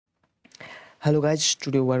Hello guys,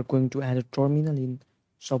 today we are going to add a terminal in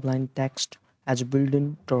Sublime Text as a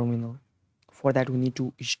built-in terminal. For that we need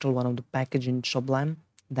to install one of the package in Sublime,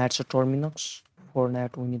 that's a terminus. For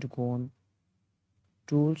that we need to go on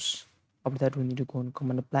tools, after that we need to go on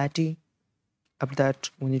command paletee, after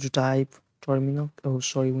that we need to type we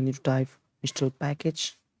need to type install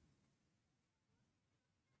package.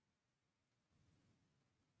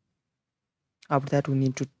 After that we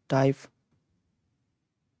need to type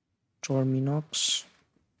terminus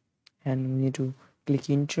and we need to click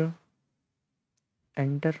enter,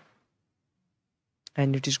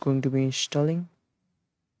 and it is going to be installing,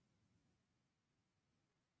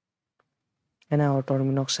 and our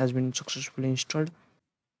terminus has been successfully installed.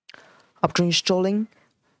 After installing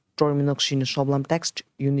terminus in a Sublime Text,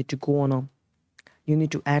 you need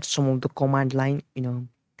to add some of the command line in a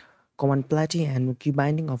command paletee and key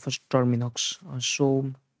binding of a terminus.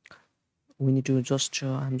 So we need to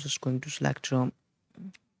I'm just going to select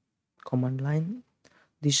command line.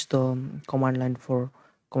 This is the command line for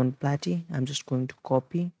command paletee. I'm just going to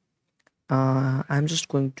copy. I'm just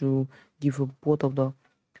going to give both of the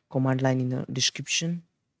command line in the description.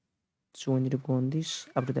 So we need to go on this.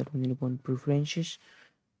 After that we need to go on preferences.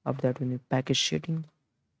 After that we need package setting,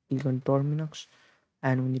 click on terminus,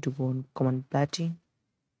 and we need to go on command paletee.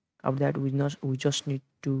 After that we just need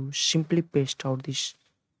to simply paste out this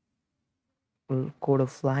code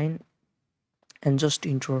of line and just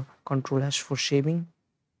enter Control S for saving.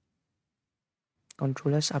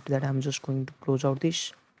 Control S. After that I'm just going to close out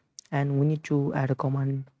this, and we need to add a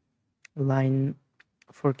command line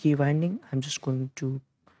for key binding. I'm just going to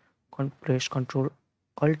press Control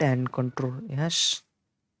Alt and Control S,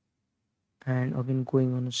 and again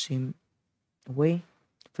going on the same way,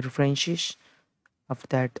 preferences. After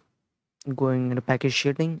that going in the package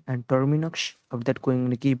setting and terminus. After that going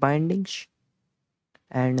in the key bindings,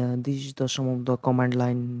 and this is the some of the command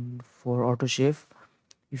line for autosave.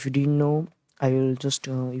 If you didn't know, I will just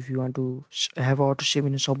if you want to have autosave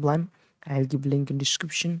in a Sublime, I'll give link in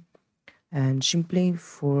description. And simply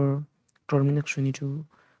for terminus we need to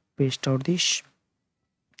paste out this,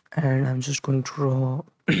 and I'm just going to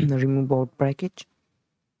remove out bracket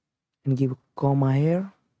and give a comma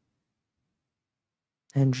here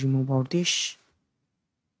and remove out this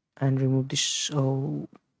and remove this.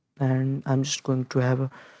 And I'm just going to have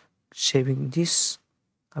a saving this.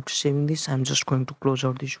 After saving this, I'm just going to close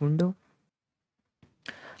out this window.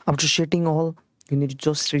 After setting all, you need to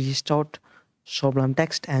just restart Sublime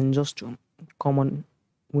Text and just common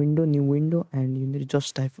window, new window, and you need to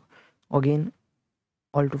just type again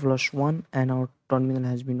Alt+1, and our terminal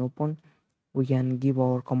has been opened. We can give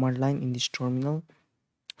our command line in this terminal.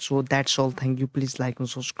 So that's all. Thank you. Please like and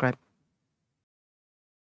subscribe.